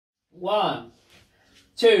1,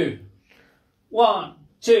 2, 1,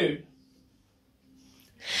 2.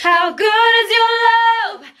 How good is your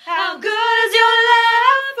love? How good is your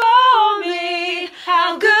love for me?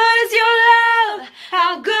 How good is your love?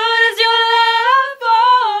 How good is your love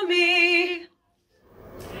for me?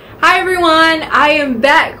 Hi everyone, I am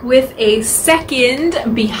back with a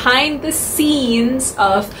second behind the scenes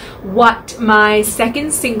of what my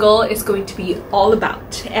second single is going to be all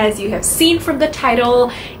about. As you have seen from the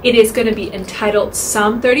title, it is going to be entitled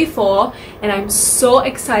Psalm 34, and I'm so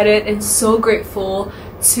excited and so grateful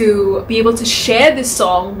to be able to share this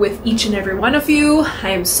song with each and every one of you.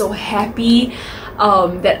 I am so happy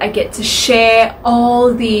that I get to share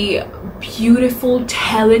all the beautiful,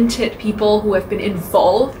 talented people who have been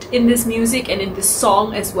involved in this music and in this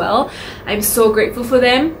song as well. I'm so grateful for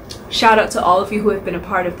them. Shout out to all of you who have been a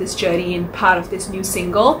part of this journey and part of this new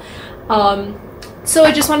single. So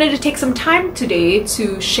I just wanted to take some time today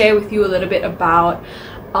to share with you a little bit about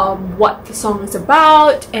what the song is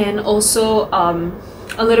about, and also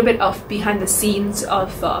a little bit of behind the scenes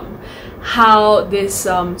of how this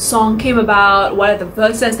song came about, what are the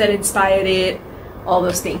verses that inspired it, all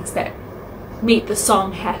those things that made the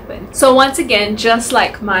song happen. So once again, just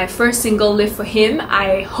like my first single, Live For Him,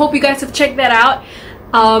 I hope you guys have checked that out.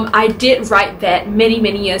 I did write that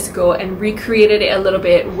many years ago and recreated it a little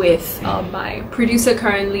bit with my producer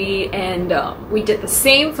currently, and we did the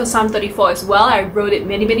same for Psalm 34 as well. I wrote it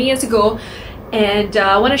many years ago, and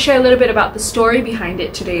I want to share a little bit about the story behind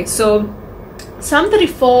it today. So Psalm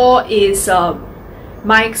 34 is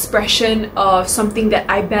my expression of something that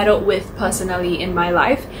I battled with personally in my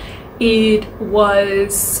life. It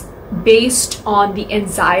was based on the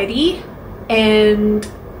anxiety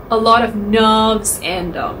and a lot of nerves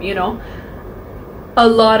and you know, a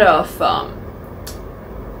lot of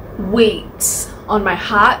weights on my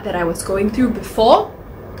heart that I was going through before.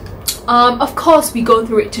 Of course we go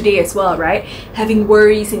through it today as well, right? Having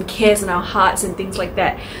worries and cares in our hearts and things like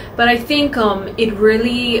that. But I think it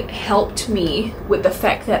really helped me with the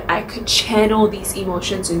fact that I could channel these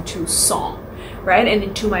emotions into song, right? And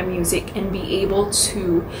into my music, and be able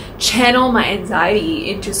to channel my anxiety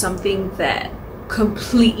into something that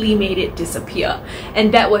completely made it disappear.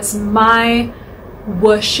 And that was my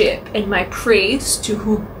worship and my praise to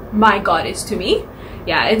who my God is to me.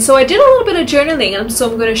 Yeah, and so I did a little bit of journaling, and so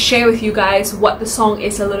I'm going to share with you guys what the song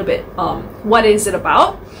is a little bit, what is it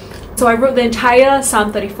about. So I wrote the entire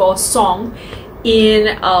Psalm 34 song in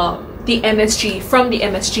the MSG, from the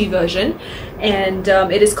MSG version, and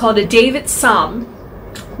it is called a David Psalm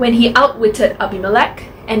when he outwitted Abimelech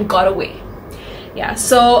and got away. Yeah,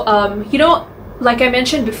 so you know, like I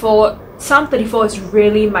mentioned before, Psalm 34 is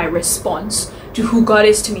really my response to who God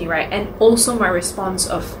is to me, right? And also my response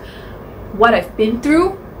of what I've been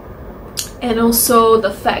through, and also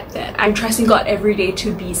the fact that I'm trusting God every day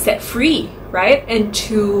to be set free, right? And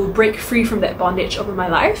to break free from that bondage over my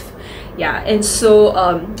life. Yeah, and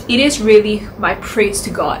so it is really my praise to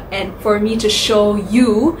God, and for me to show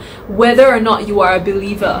you, whether or not you are a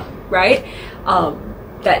believer, right?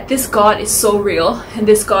 That this God is so real, and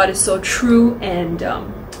this God is so true, and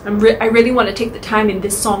I really want to take the time in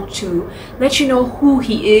this song to let you know who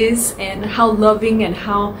He is, and how loving and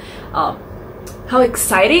how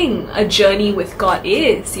exciting a journey with God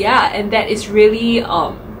is. Yeah, and that is really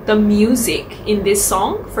the music in this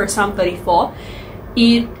song for Psalm 34.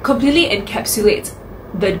 It completely encapsulates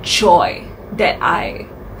the joy that I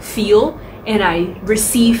feel and I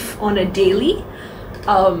receive on a daily,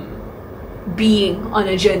 being on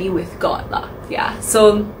a journey with God lah. Yeah,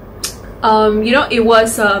 so you know, it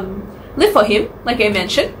was Live For Him, like I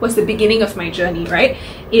mentioned, was the beginning of my journey, right?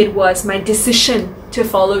 It was my decision to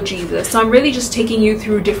follow Jesus. So I'm really just taking you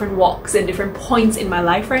through different walks and different points in my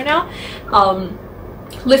life right now.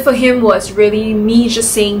 Live For Him was really me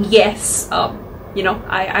just saying yes, you know,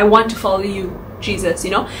 I want to follow you, Jesus,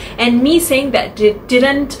 you know, and me saying that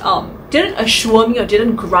didn't assure me or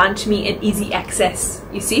didn't grant me an easy access.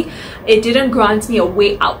 You see, it didn't grant me a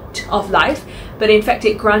way out of life, but in fact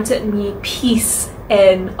it granted me peace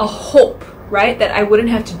and a hope, right? That I wouldn't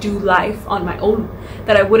have to do life on my own,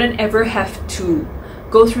 that I wouldn't ever have to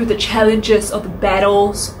go through the challenges or the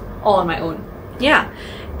battles all on my own. Yeah,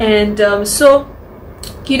 and so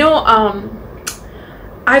you know,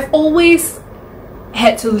 I've always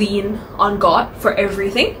had to lean on God for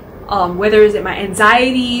everything, whether is it my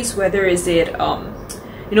anxieties, whether is it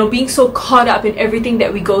you know, being so caught up in everything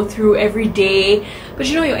that we go through every day. But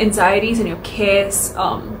you know, your anxieties and your cares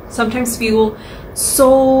sometimes feel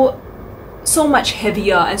so so much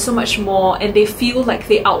heavier and so much more, and they feel like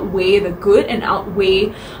they outweigh the good and outweigh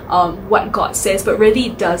what God says, but really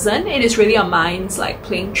it doesn't. It is really our minds like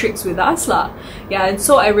playing tricks with us lah. Yeah, and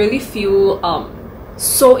so I really feel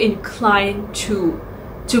so inclined to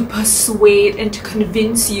persuade and to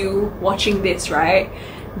convince you watching this, right,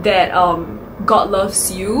 that God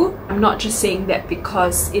loves you. I'm not just saying that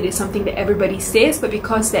because it is something that everybody says, but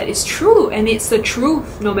because that is true, and it's the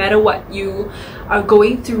truth. No matter what you are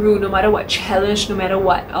going through, no matter what challenge, no matter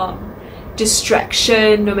what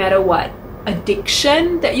distraction, no matter what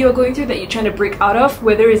addiction that you are going through, that you're trying to break out of,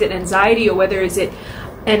 whether is it anxiety or whether is it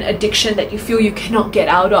an addiction that you feel you cannot get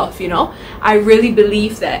out of, you know, I really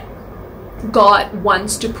believe that God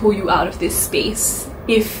wants to pull you out of this space.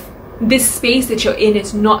 If this space that you're in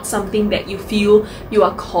is not something that you feel you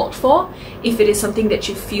are called for, if it is something that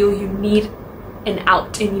you feel you need an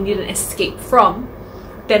out and you need an escape from,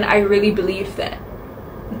 then I really believe that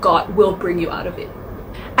God will bring you out of it.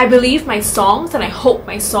 I believe my songs, and I hope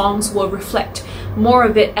my songs will reflect more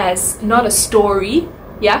of it as not a story,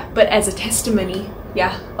 yeah, but as a testimony,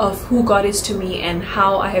 yeah, of who God is to me and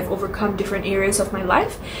how I have overcome different areas of my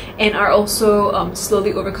life, and are also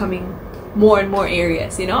slowly overcoming more and more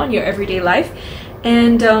areas, you know, in your everyday life.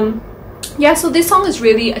 And yeah, so this song is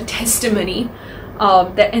really a testimony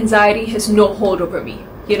that anxiety has no hold over me,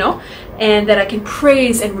 you know, and that I can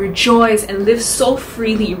praise and rejoice and live so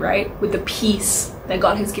freely, right, with the peace that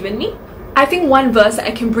God has given me. I think one verse that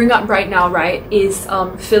I can bring up right now, right, is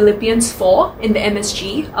Philippians 4 in the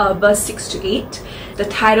MSG, verse 6 to 8. The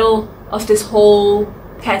title of this whole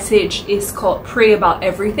passage is called Pray About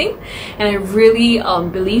Everything, and I really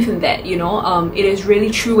believe in that, you know. It is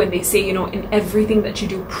really true when they say, you know, in everything that you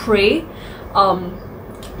do, pray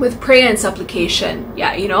with prayer and supplication,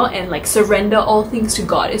 yeah, you know, and like surrender all things to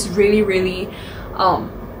God is really, really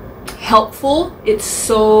helpful. It's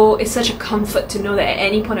such a comfort to know that at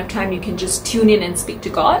any point of time you can just tune in and speak to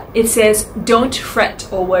God. It says, don't fret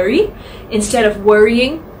or worry. Instead of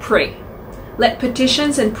worrying, pray. Let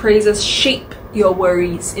petitions and praises shape your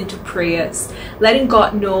worries into prayers, letting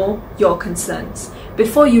God know your concerns.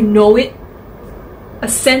 Before you know it, a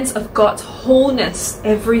sense of God's wholeness,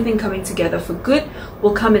 everything coming together for good,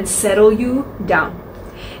 will come and settle you down.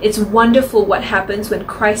 It's wonderful what happens when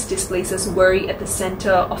Christ displaces worry at the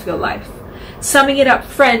center of your life. Summing it up,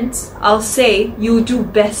 friends, I'll say you'll do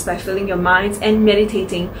best by filling your minds and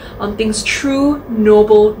meditating on things true,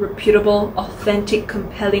 noble, reputable, authentic,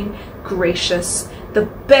 compelling, gracious, the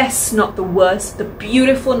best, not the worst, the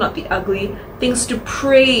beautiful, not the ugly, things to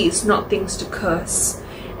praise, not things to curse.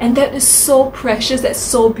 And that is so precious, that's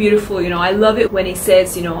so beautiful, you know. I love it when he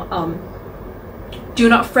says, you know, do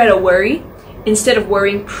not fret or worry. Instead of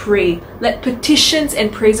worrying, pray. Let petitions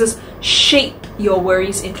and praises shape your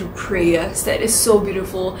worries into prayers. That is so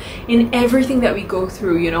beautiful. In everything that we go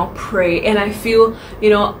through, you know, pray. And I feel,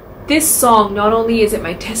 you know, this song, not only is it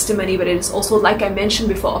my testimony, but it is also, like I mentioned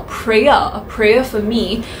before, a prayer for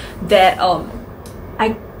me that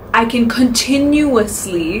I can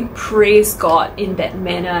continuously praise God in that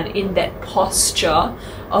manner and in that posture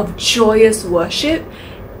of joyous worship,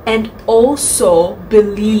 and also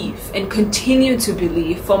believe and continue to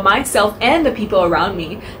believe for myself and the people around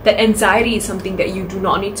me that anxiety is something that you do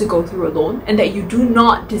not need to go through alone, and that you do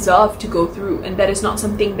not deserve to go through, and that is not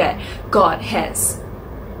something that God has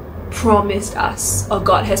promised us or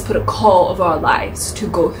God has put a call of our lives to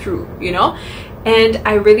go through, you know. And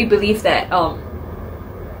I really believe that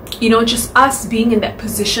you know, just us being in that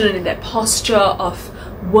position and in that posture of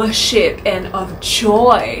worship and of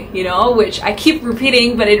joy, you know, which I keep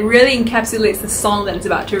repeating, but it really encapsulates the song that it's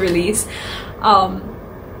about to release.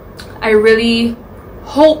 I really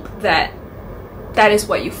hope that that is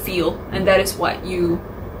what you feel and that is what you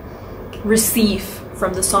receive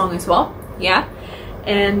from the song as well, yeah.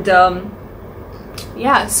 And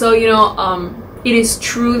yeah, so you know, it is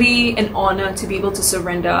truly an honor to be able to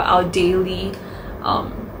surrender our daily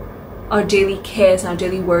cares and our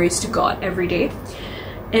daily worries to God every day.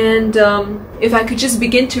 And if I could just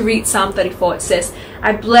begin to read Psalm 34, it says,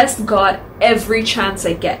 I bless God every chance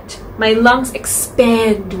I get. My lungs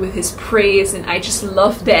expand with his praise, and I just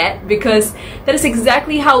love that, because that is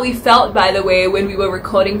exactly how we felt, by the way, when we were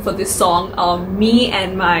recording for this song. Me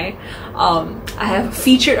and my I have a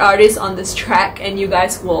featured artist on this track, and you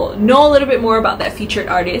guys will know a little bit more about that featured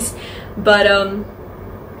artist. But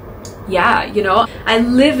yeah, you know, I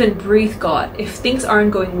live and breathe God. If things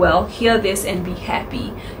aren't going well, hear this and be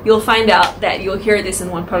happy. You'll find out that you'll hear this in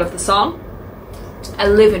one part of the song. I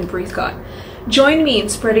live and breathe God. Join me in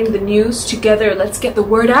spreading the news together. Let's get the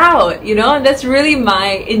word out, you know. And that's really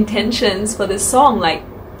my intentions for this song. Like,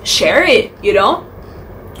 share it, you know.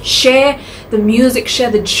 Share the music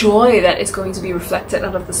share the joy that is going to be reflected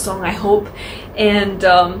out of the song, I hope. And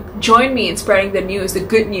join me in spreading the news, the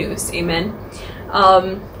good news. Amen.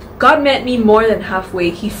 God met me more than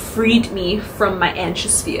halfway. He freed me from my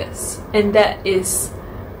anxious fears, and that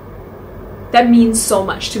means so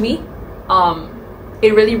much to me.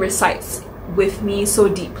 It really resides with me so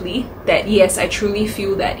deeply that yes, I truly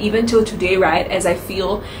feel that even till today, right, as I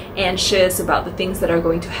feel anxious about the things that are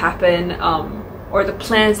going to happen, or the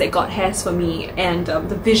plans that God has for me, and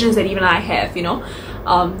the visions that even I have, you know,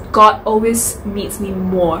 God always meets me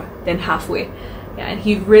more than halfway. Yeah, and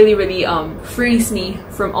He really frees me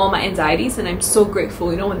from all my anxieties, and I'm so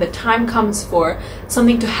grateful. You know, when the time comes for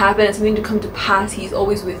something to happen and something to come to pass, He's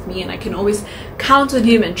always with me, and I can always count on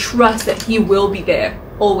Him and trust that He will be there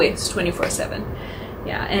always, 24/7.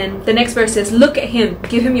 Yeah, and the next verse says, look at Him,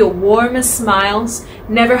 give Him your warmest smiles,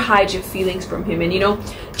 never hide your feelings from Him. And you know,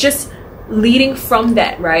 just leading from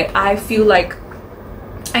that, right, I feel like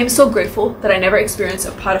I'm so grateful that I never experienced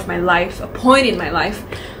a part of my life, a point in my life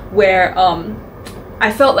where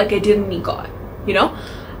I felt like I didn't need God. You know,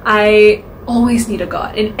 I always need a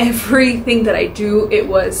God. In everything that I do, it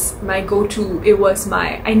was my go-to. It was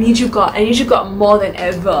my, I need you, God. I need you, God, more than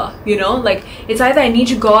ever. You know, like, it's either I need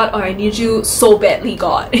you, God, or I need you so badly,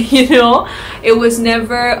 God. You know, it was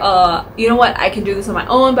never you know what, I can do this on my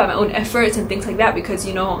own, by my own efforts and things like that, because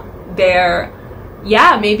you know,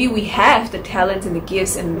 yeah, maybe we have the talents and the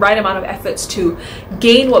gifts and right amount of efforts to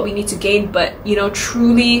gain what we need to gain, but you know,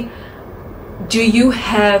 truly, do you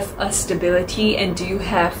have a stability, and do you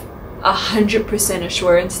have 100%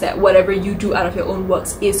 assurance that whatever you do out of your own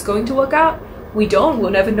works is going to work out? We don't.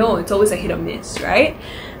 We'll never know. It's always a hit or miss, right?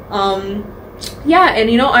 Yeah,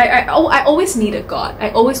 and you know, I always needed God.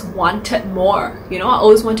 I always wanted more. You know, I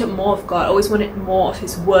always wanted more of God. I always wanted more of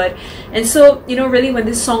His word. And so, you know, really, when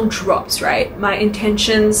this song drops, right, my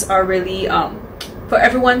intentions are really for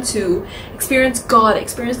everyone to experience God,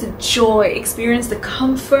 experience the joy, experience the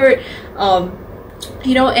comfort,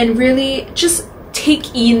 you know, and really just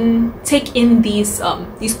take in these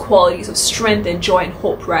qualities of strength and joy and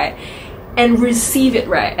hope, right, and receive it,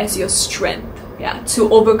 right, as your strength, yeah, to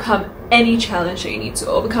overcome any challenge that you need, to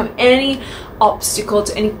overcome any obstacle,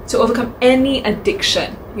 to overcome any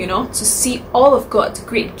addiction, you know, to see all of God's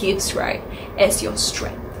great gifts, right, as your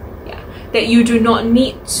strength. Yeah, that you do not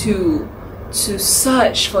need to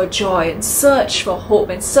search for joy and search for hope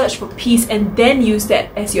and search for peace and then use that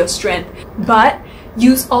as your strength, but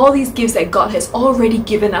use all these gifts that God has already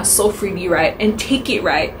given us so freely, right, and take it,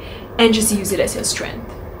 right, and just use it as your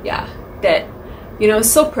strength. Yeah, that, you know, it's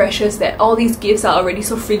so precious that all these gifts are already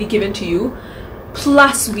so freely given to you,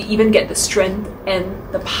 plus we even get the strength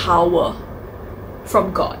and the power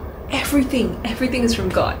from God. Everything is from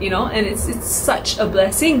God, you know, and it's such a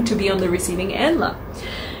blessing to be on the receiving end lah.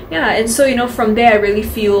 Yeah, and so, you know, from there I really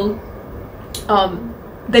feel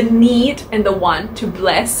the need and the want to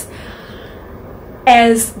bless,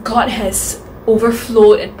 as God has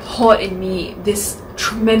overflowed and poured in me this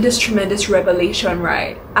tremendous revelation,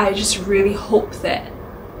 right? I just really hope that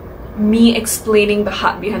me explaining the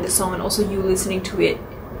heart behind the song and also you listening to it,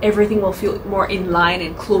 everything will feel more in line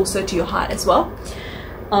and closer to your heart as well.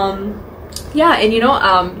 Yeah, and you know,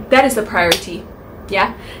 that is the priority.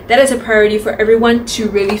 Yeah, that is a priority for everyone, to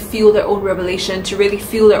really feel their own revelation, to really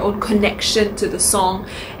feel their own connection to the song,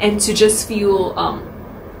 and to just feel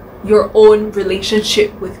your own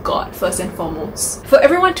relationship with God first and foremost. For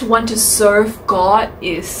everyone to want to serve God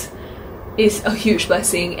is a huge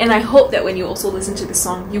blessing, and I hope that when you also listen to the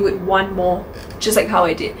song, you would want more, just like how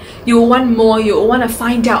I did. You will want more, you will want to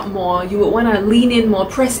find out more, you will want to lean in more,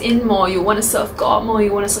 press in more, you want to serve God more,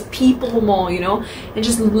 you want to serve people more, you know, and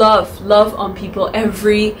just love on people,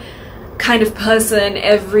 every kind of person,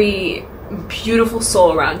 every beautiful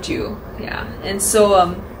soul around you. Yeah, and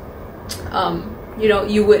so you know,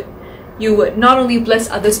 you would not only bless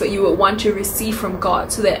others, but you would want to receive from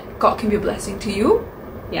God so that God can be a blessing to you.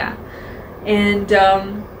 Yeah. And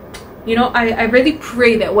you know, I really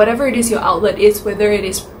pray that whatever it is your outlet is, whether it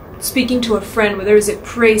is speaking to a friend, whether it's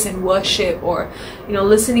praise and worship, or you know,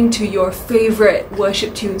 listening to your favorite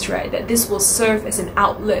worship tunes, right, that this will serve as an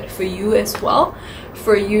outlet for you as well,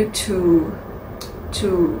 for you to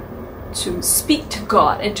speak to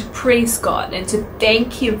God and to praise God and to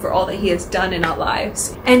thank Him for all that He has done in our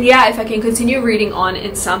lives. And yeah, if I can continue reading on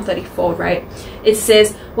in Psalm 34, right, it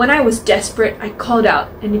says, when I was desperate, I called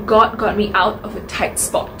out, and God got me out of a tight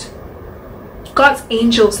spot. God's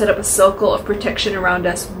angels set up a circle of protection around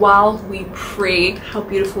us while we pray. How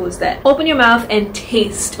beautiful is that? Open your mouth and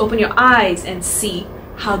taste. Open your eyes and see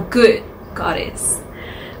how good God is.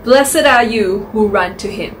 Blessed are you who run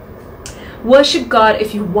to Him. Worship God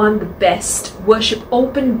if you want the best. Worship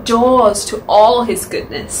open doors to all His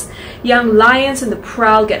goodness. Young lions and the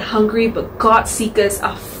proud get hungry, but God seekers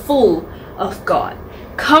are full of God.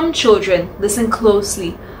 Come children, listen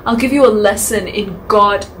closely. I'll give you a lesson in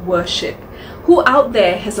God worship. Who out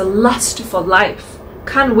there has a lust for life?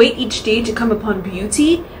 Can't wait each day to come upon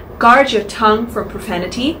beauty? Guard your tongue from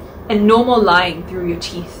profanity, and no more lying through your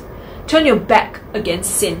teeth. Turn your back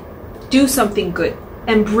against sin. Do something good.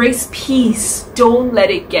 Embrace peace. Don't let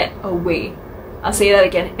it get away. I'll say that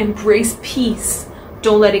again. Embrace peace.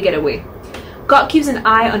 Don't let it get away. God keeps an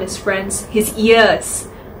eye on His friends. His ears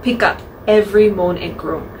pick up every moan and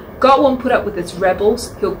groan. God won't put up with His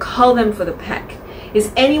rebels. He'll cull them for the pack.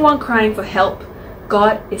 Is anyone crying for help?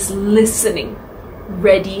 God is listening,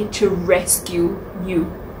 ready to rescue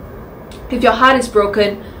you. If your heart is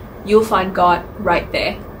broken, you'll find God right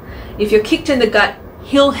there. If you're kicked in the gut,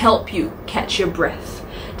 He'll help you catch your breath.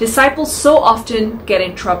 Disciples so often get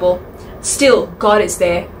in trouble. Still, God is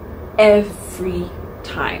there every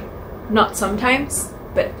time. Not sometimes,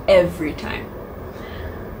 but every time.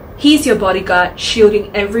 He's your bodyguard,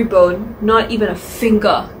 shielding every bone. Not even a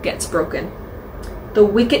finger gets broken. The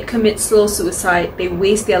wicked commit slow suicide. They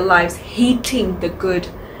waste their lives hating the good.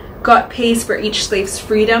 God pays for each slave's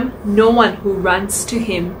freedom. No one who runs to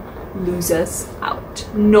Him loses out.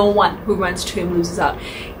 No one who runs to Him loses out.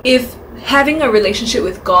 If having a relationship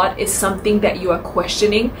with God is something that you are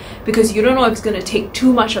questioning because you don't know if it's going to take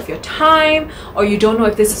too much of your time, or you don't know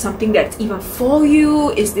if this is something that's even for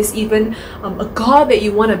you, is this even a God that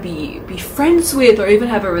you want to be friends with, or even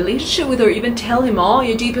have a relationship with, or even tell Him all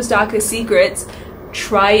your deepest darkest secrets,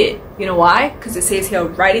 try it. You know why? Because it says here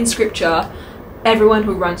right in scripture, everyone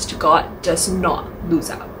who runs to God does not lose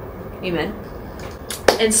out. Amen.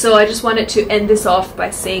 And so I just wanted to end this off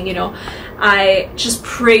by saying, you know, I just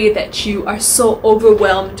pray that you are so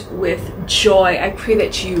overwhelmed with joy. I pray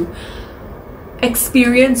that you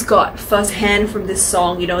experience God firsthand from this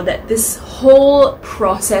song. You know, that this whole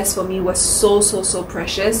process for me was so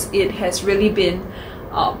precious. It has really been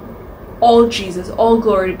all Jesus, all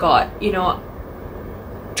glory to God. You know,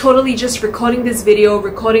 totally just recording this video,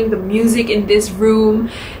 recording the music in this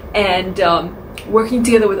room, and working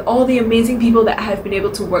together with all the amazing people that I have been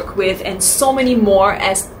able to work with, and so many more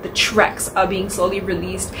as the tracks are being slowly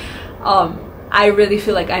released. I really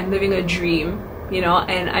feel like I'm living a dream, you know,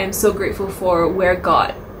 and I'm so grateful for where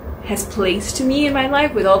God has placed me in my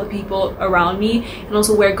life with all the people around me, and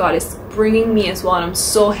also where God is bringing me as well. And I'm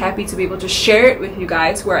so happy to be able to share it with you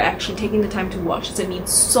guys who are actually taking the time to watch this. It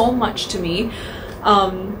means so much to me.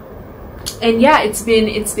 And yeah, it's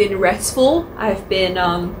been restful. I've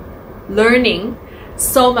been learning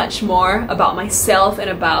so much more about myself and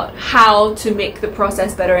about how to make the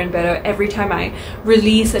process better and better every time I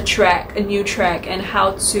release a new track, and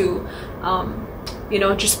how to you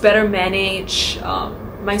know, just better manage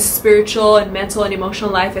my spiritual and mental and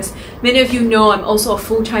emotional life. As many of you know, I'm also a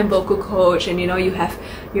full-time vocal coach, and you know, you have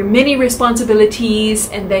your many responsibilities,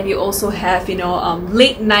 and then you also have, you know,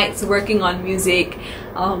 late nights working on music.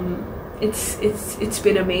 It's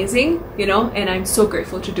been amazing, you know, and I'm so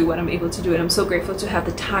grateful to do what I'm able to do, and I'm so grateful to have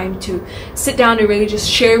the time to sit down and really just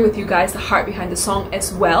share with you guys the heart behind the song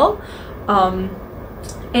as well.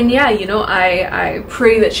 And yeah, you know, I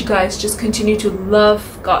pray that you guys just continue to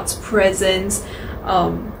love God's presence.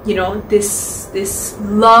 You know, this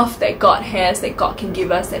love that God has, that God can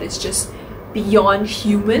give us, that is just beyond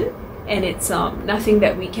human, and it's nothing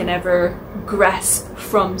that we can ever grasp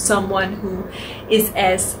from someone who is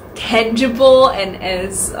as tangible and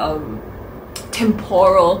as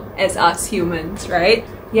temporal as us humans, right?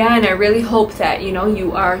 Yeah, and I really hope that, you know,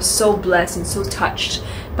 you are so blessed and so touched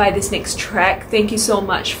by this next track. Thank you so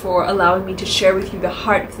much for allowing me to share with you the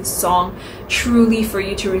heart of this song, truly for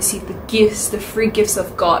you to receive the gifts, the free gifts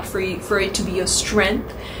of God, for it to be your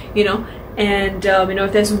strength, you know. And you know,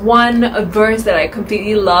 if there's one verse that I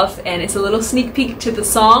completely love, and it's a little sneak peek to the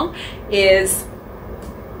song, is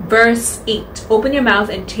verse 8. Open your mouth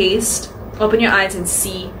and taste, open your eyes and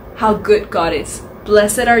see how good God is.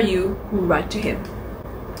 Blessed are you who run to Him.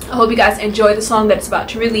 I hope you guys enjoy the song that's about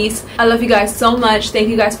to release. I love you guys so much. Thank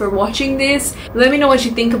you guys for watching this. Let me know what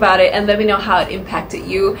you think about it, and let me know how it impacted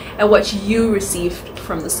you and what you received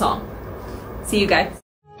from the song. See you guys.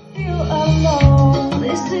 Feel alone.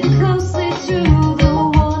 Listen closely.